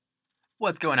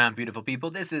What's going on, beautiful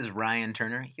people? This is Ryan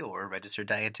Turner, your registered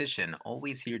dietitian,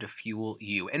 always here to fuel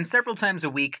you. And several times a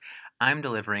week, I'm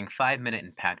delivering 5-minute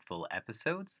impactful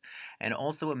episodes and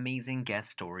also amazing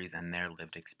guest stories and their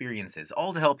lived experiences,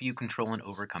 all to help you control and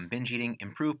overcome binge eating,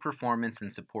 improve performance,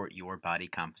 and support your body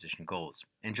composition goals.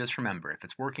 And just remember, if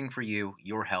it's working for you,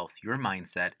 your health, your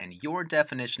mindset, and your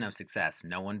definition of success,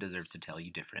 no one deserves to tell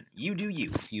you different. You do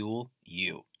you, fuel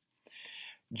you.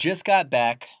 Just got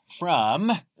back from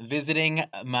visiting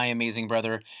my amazing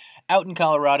brother out in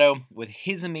Colorado with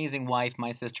his amazing wife,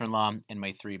 my sister in law, and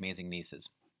my three amazing nieces.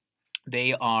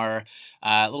 They are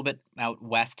a little bit out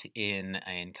west in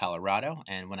Colorado,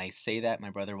 and when I say that, my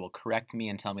brother will correct me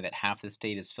and tell me that half the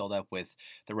state is filled up with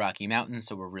the Rocky Mountains,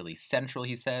 so we're really central,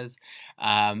 he says.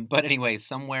 But anyway,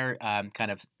 somewhere kind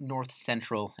of north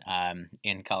central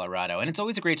in Colorado, and it's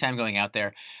always a great time going out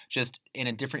there, just in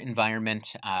a different environment.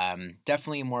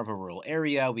 Definitely more of a rural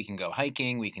area. We can go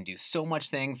hiking, we can do so much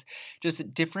things, just a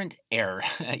different air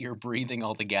that you're breathing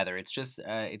altogether.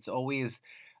 It's always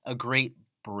a great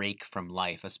break from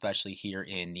life, especially here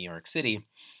in New York City,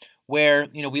 where,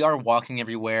 we are walking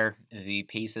everywhere. The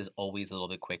pace is always a little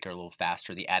bit quicker, a little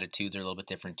faster. The attitudes are a little bit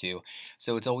different too.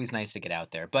 So it's always nice to get out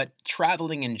there. But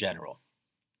traveling in general,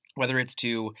 whether it's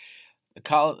to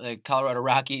the Colorado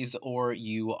Rockies or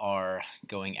you are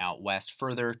going out west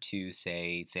further to,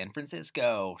 say, San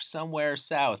Francisco, somewhere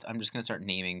south. I'm just going to start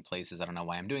naming places. I don't know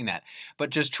why I'm doing that. But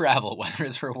just travel, whether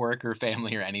it's for work or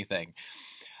family or anything.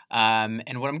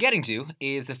 And what I'm getting to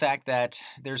is the fact that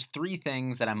there's three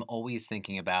things that I'm always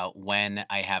thinking about when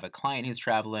I have a client who's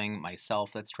traveling,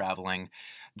 myself that's traveling,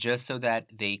 just so that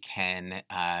they can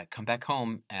come back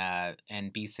home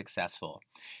and be successful.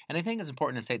 And I think it's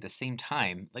important to say at the same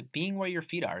time, like being where your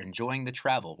feet are, enjoying the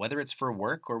travel, whether it's for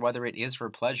work or whether it is for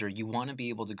pleasure, you want to be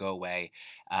able to go away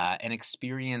and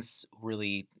experience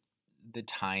really the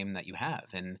time that you have.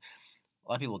 And a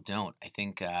lot of people don't. I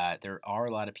think there are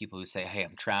a lot of people who say, "Hey,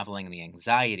 I'm traveling," and the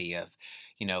anxiety of,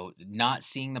 not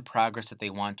seeing the progress that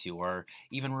they want to, or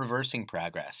even reversing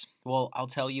progress. Well, I'll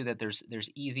tell you that there's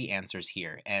easy answers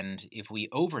here, and if we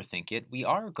overthink it, we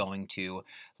are going to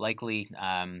likely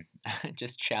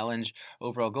just challenge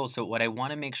overall goals. So, what I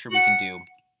want to make sure we can do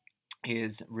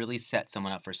is really set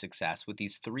someone up for success with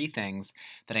these three things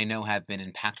that I know have been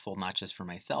impactful, not just for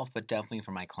myself, but definitely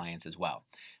for my clients as well.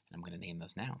 And I'm going to name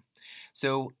those now.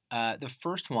 So, the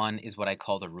first one is what I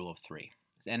call the rule of three.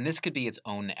 And this could be its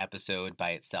own episode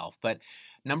by itself. But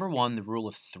number one, the rule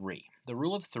of three. The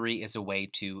rule of three is a way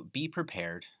to be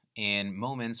prepared in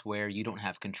moments where you don't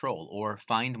have control, or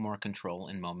find more control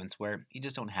in moments where you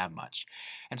just don't have much.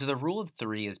 And so the rule of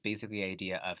three is basically the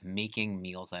idea of making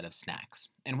meals out of snacks.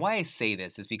 And why I say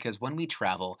this is because when we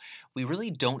travel, we really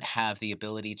don't have the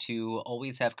ability to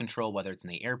always have control, whether it's in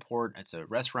the airport, it's a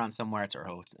restaurant somewhere,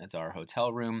 it's our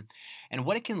hotel room. And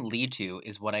what it can lead to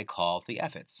is what I call the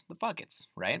F-its, the buckets,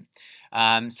 right?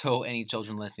 So any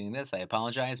children listening to this, I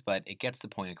apologize, but it gets the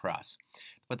point across.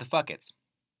 But the fuck-its.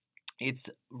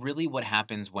 It's really what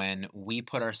happens when we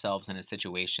put ourselves in a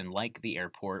situation like the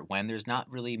airport when there's not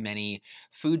really many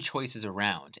food choices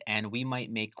around, and we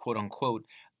might make quote unquote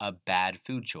a bad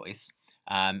food choice.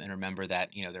 And remember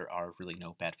that there are really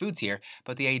no bad foods here,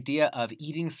 but the idea of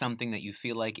eating something that you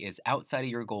feel like is outside of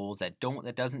your goals that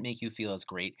doesn't make you feel as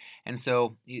great, and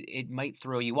so it might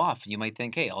throw you off. You might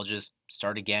think, hey, I'll just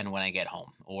start again when I get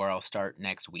home, or I'll start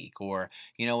next week, or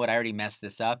you know what, I already messed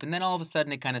this up, and then all of a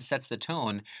sudden it kind of sets the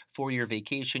tone for your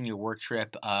vacation, your work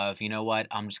trip of, you know what,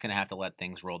 I'm just gonna have to let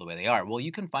things roll the way they are. Well,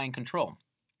 you can find control.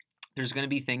 There's going to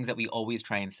be things that we always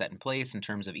try and set in place in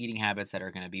terms of eating habits that are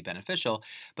going to be beneficial,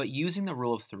 but using the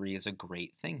rule of three is a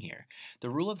great thing here. The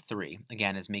rule of three,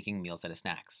 again, is making meals out of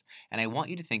snacks. And I want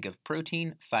you to think of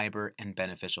protein, fiber, and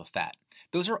beneficial fat.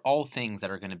 Those are all things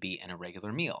that are going to be in a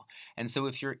regular meal. And so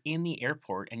if you're in the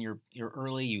airport and you're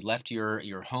early, you left your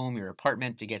home, your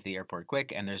apartment to get to the airport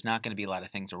quick, and there's not going to be a lot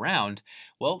of things around,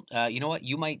 well, you know what?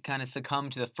 You might kind of succumb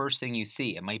to the first thing you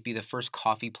see. It might be the first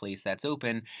coffee place that's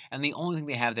open, and the only thing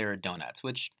they have there are donuts,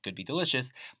 which could be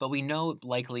delicious, but we know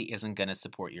likely isn't going to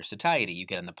support your satiety. You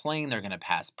get on the plane, they're going to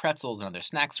pass pretzels and other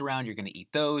snacks around. You're going to eat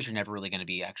those. You're never really going to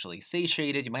be actually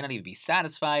satiated. You might not even be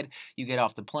satisfied. You get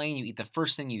off the plane, you eat the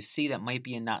first thing you see that might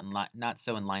be not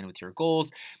so in line with your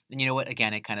goals. And you know what?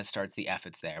 Again, it kind of starts the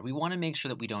efforts there. We want to make sure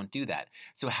that we don't do that.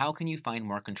 So how can you find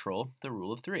more control? The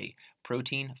rule of three: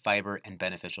 protein, fiber, and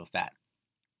beneficial fat.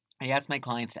 I ask my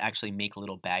clients to actually make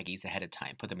little baggies ahead of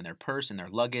time, put them in their purse, in their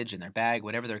luggage, in their bag,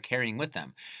 whatever they're carrying with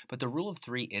them. But the rule of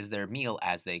three is their meal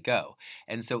as they go.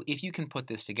 And so if you can put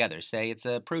this together, say it's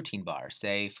a protein bar,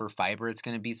 say for fiber, it's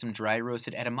going to be some dry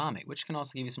roasted edamame, which can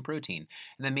also give you some protein.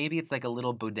 And then maybe it's like a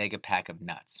little bodega pack of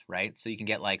nuts, right? So you can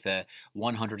get like the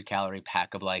 100-calorie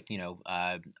pack of like,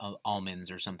 almonds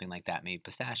or something like that, maybe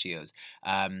pistachios.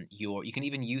 You can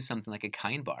even use something like a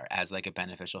Kind bar as like a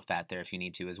beneficial fat there if you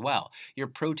need to as well. Your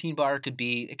protein bar could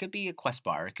be a Quest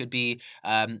bar. It could be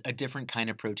a different kind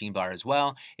of protein bar as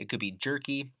well. It could be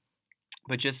jerky,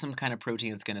 but just some kind of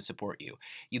protein that's going to support you.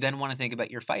 You then want to think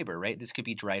about your fiber, right? This could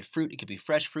be dried fruit, it could be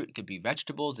fresh fruit, it could be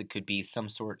vegetables, it could be some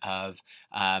sort of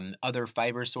other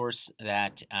fiber source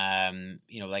that,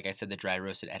 like I said, the dry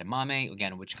roasted edamame,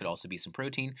 again, which could also be some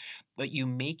protein, but you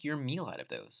make your meal out of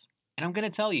those. And I'm going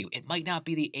to tell you, it might not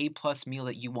be the A plus meal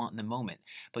that you want in the moment,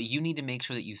 but you need to make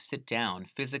sure that you sit down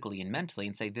physically and mentally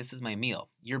and say, this is my meal.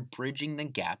 You're bridging the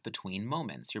gap between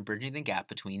moments. You're bridging the gap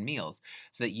between meals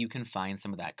so that you can find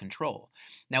some of that control.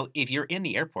 Now, if you're in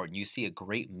the airport and you see a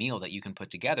great meal that you can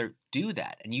put together, do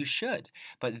that, and you should.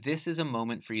 But this is a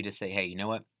moment for you to say, hey, you know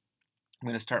what? I'm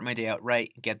going to start my day out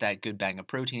right, get that good bang of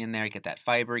protein in there, get that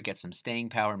fiber, get some staying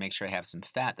power, make sure I have some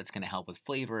fat that's going to help with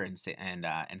flavor and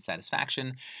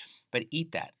satisfaction. But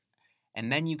eat that. And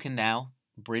then you can now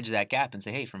bridge that gap and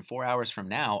say, hey, from 4 hours from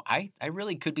now, I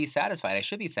really could be satisfied. I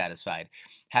should be satisfied.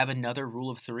 Have another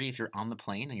rule of three if you're on the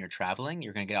plane and you're traveling.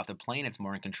 You're going to get off the plane, it's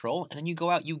more in control. And then you go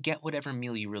out, you get whatever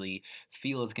meal you really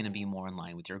feel is going to be more in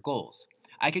line with your goals.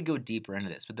 I could go deeper into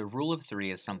this, but the rule of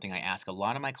three is something I ask a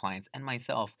lot of my clients and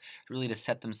myself really to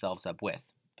set themselves up with.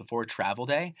 Before travel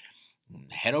day,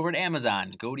 head over to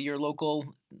Amazon, go to your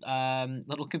local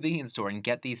little convenience store and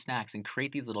get these snacks and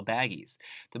create these little baggies.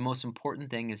 The most important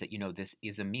thing is that you know this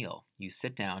is a meal. You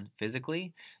sit down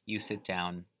physically, you sit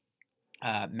down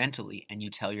mentally, and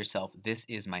you tell yourself, this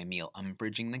is my meal. I'm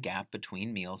bridging the gap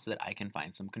between meals so that I can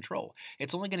find some control.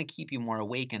 It's only going to keep you more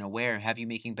awake and aware, have you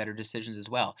making better decisions as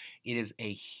well. It is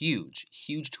a huge,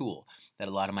 huge tool that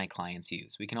a lot of my clients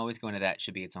use. We can always go into that, it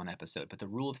should be its own episode. But the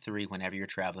rule of three, whenever you're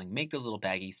traveling, make those little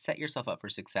baggies, set yourself up for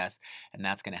success, and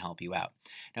that's going to help you out.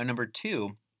 Now, number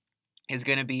two, is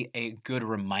going to be a good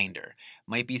reminder.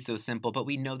 Might be so simple, but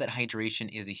we know that hydration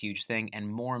is a huge thing, and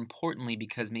more importantly,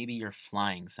 because maybe you're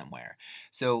flying somewhere.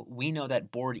 So we know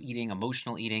that bored eating,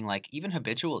 emotional eating, like even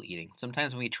habitual eating,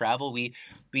 sometimes when we travel, we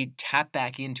tap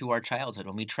back into our childhood.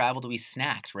 When we traveled, we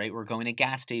snacked, right? We're going to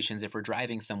gas stations if we're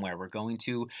driving somewhere. We're going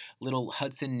to little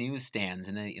Hudson newsstands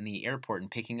in the airport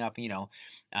and picking up,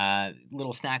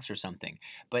 little snacks or something.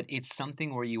 But it's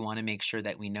something where you want to make sure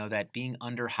that we know that being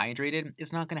underhydrated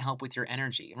is not going to help with your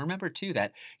energy. And remember too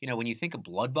that, when you think of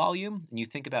blood volume and you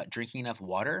think about drinking enough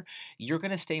water, you're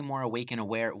going to stay more awake and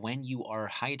aware when you are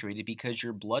hydrated because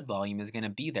your blood volume is going to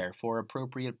be there for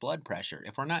appropriate blood pressure.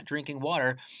 If we're not drinking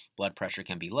water, blood pressure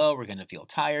can be low, we're going to feel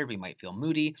tired, we might feel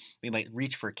moody, we might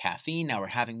reach for caffeine, now we're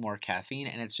having more caffeine,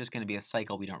 and it's just going to be a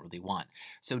cycle we don't really want.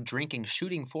 So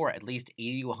shooting for at least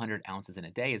 80 to 100 ounces in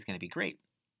a day is going to be great.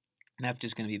 And that's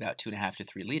just going to be about 2.5 to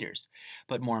 3 liters.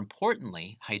 But more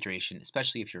importantly, hydration,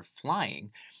 especially if you're flying,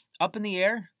 up in the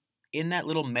air, in that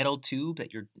little metal tube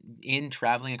that you're in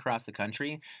traveling across the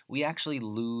country, we actually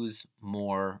lose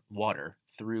more water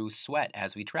through sweat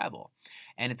as we travel.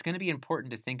 And it's going to be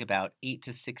important to think about 8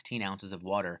 to 16 ounces of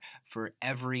water for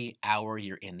every hour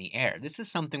you're in the air. This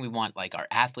is something we want like our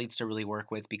athletes to really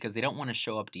work with because they don't want to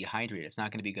show up dehydrated. It's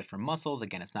not going to be good for muscles.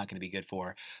 Again, it's not going to be good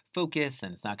for focus,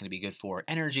 and it's not going to be good for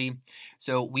energy.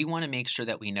 So we want to make sure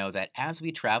that we know that as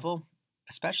we travel,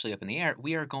 especially up in the air,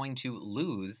 we are going to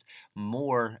lose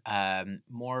more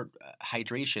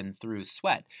hydration through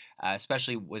sweat,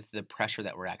 especially with the pressure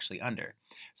that we're actually under.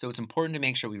 So it's important to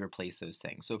make sure we replace those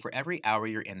things. So for every hour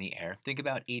you're in the air, think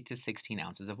about 8 to 16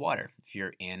 ounces of water. If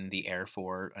you're in the air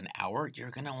for an hour,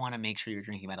 you're going to want to make sure you're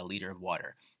drinking about a liter of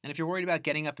water. And if you're worried about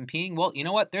getting up and peeing, well, you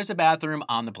know what? There's a bathroom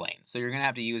on the plane. So you're going to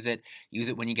have to use it. Use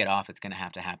it when you get off. It's going to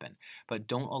have to happen. But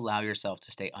don't allow yourself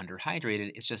to stay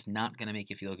underhydrated. It's just not going to make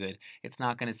you feel good. It's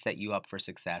not going to set you up for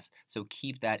success. So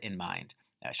keep that in mind.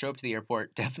 Show up to the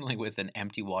airport definitely with an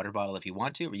empty water bottle if you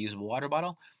want to, reusable water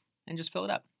bottle, and just fill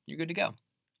it up. You're good to go.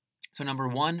 So number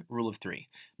one, rule of three.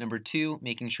 Number two,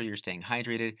 making sure you're staying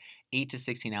hydrated, 8 to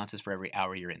 16 ounces for every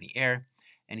hour you're in the air.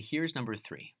 And here's number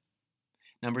three.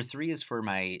 Number three is for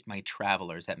my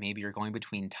travelers that maybe are going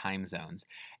between time zones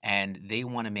and they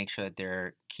want to make sure that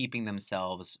they're keeping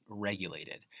themselves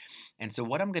regulated. And so,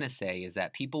 what I'm going to say is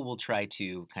that people will try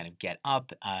to kind of get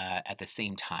up at the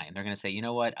same time. They're going to say, you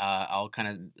know what, I'll kind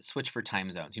of switch for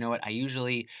time zones. You know what,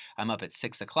 I'm up at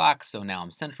 6 o'clock, so now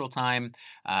I'm Central Time.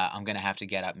 I'm going to have to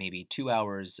get up maybe 2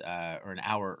 hours or an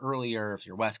hour earlier. If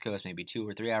you're West Coast, maybe 2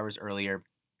 or 3 hours earlier.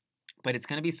 But it's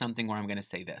going to be something where I'm going to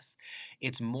say this: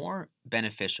 it's more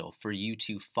beneficial for you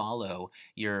to follow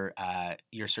your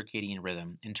circadian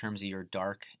rhythm in terms of your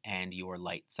dark and your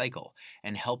light cycle,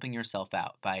 and helping yourself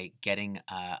out by getting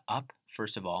up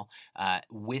first of all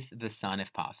with the sun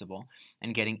if possible,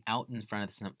 and getting out in front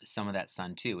of some of that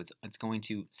sun too. It's going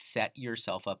to set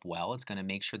yourself up well. It's going to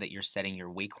make sure that you're setting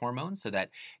your wake hormones so that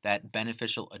that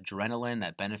beneficial adrenaline,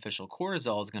 that beneficial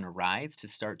cortisol is going to rise to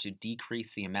start to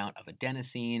decrease the amount of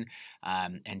adenosine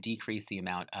and decrease the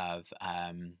amount of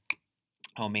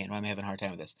oh man, why am I having a hard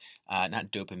time with this?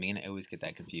 Not dopamine. I always get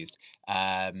that confused.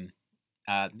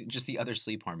 Just the other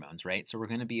sleep hormones, right? So we're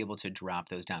going to be able to drop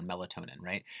those down. Melatonin,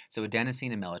 right? So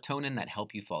adenosine and melatonin that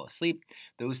help you fall asleep.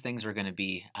 Those things are going to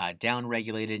be down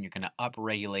regulated, and you're going to up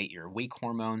regulate your wake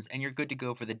hormones, and you're good to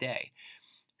go for the day.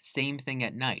 Same thing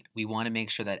at night. We want to make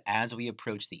sure that as we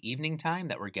approach the evening time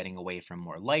that we're getting away from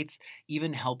more lights.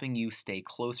 Even helping you stay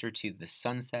closer to the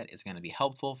sunset is going to be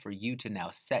helpful for you to now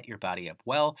set your body up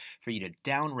well, for you to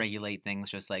down regulate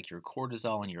things just like your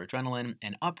cortisol and your adrenaline,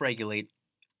 and up regulate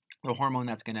the hormone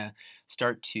that's going to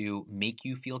start to make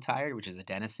you feel tired, which is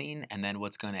adenosine, and then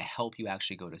what's going to help you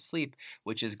actually go to sleep,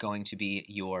 which is going to be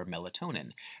your melatonin.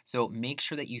 So make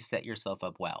sure that you set yourself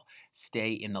up well.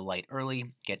 Stay in the light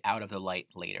early, get out of the light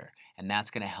later, and that's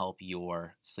going to help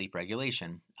your sleep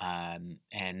regulation.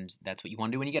 And that's what you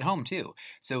want to do when you get home too.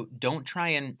 So don't try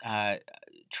and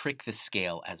trick the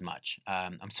scale as much.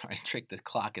 I'm sorry, trick the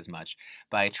clock as much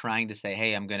by trying to say,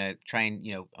 hey, I'm going to try and,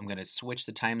 I'm going to switch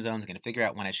the time zones. I'm going to figure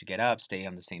out when I should get up, stay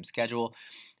on the same schedule.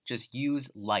 Just use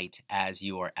light as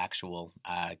your actual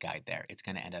guide there. It's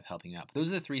going to end up helping you out. But those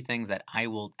are the three things that I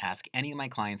will ask any of my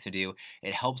clients to do.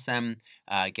 It helps them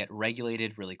get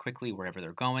regulated really quickly wherever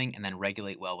they're going, and then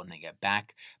regulate well when they get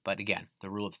back. But again, the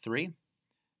rule of three: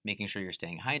 making sure you're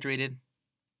staying hydrated,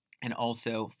 and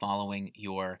also following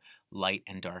your light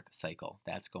and dark cycle.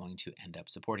 That's going to end up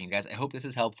supporting you guys. I hope this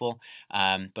is helpful.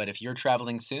 But if you're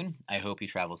traveling soon, I hope you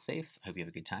travel safe. I hope you have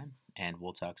a good time, and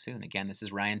we'll talk soon. Again, this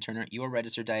is Ryan Turner, your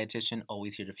registered dietitian,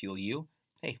 always here to fuel you.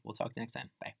 Hey, we'll talk next time.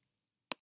 Bye.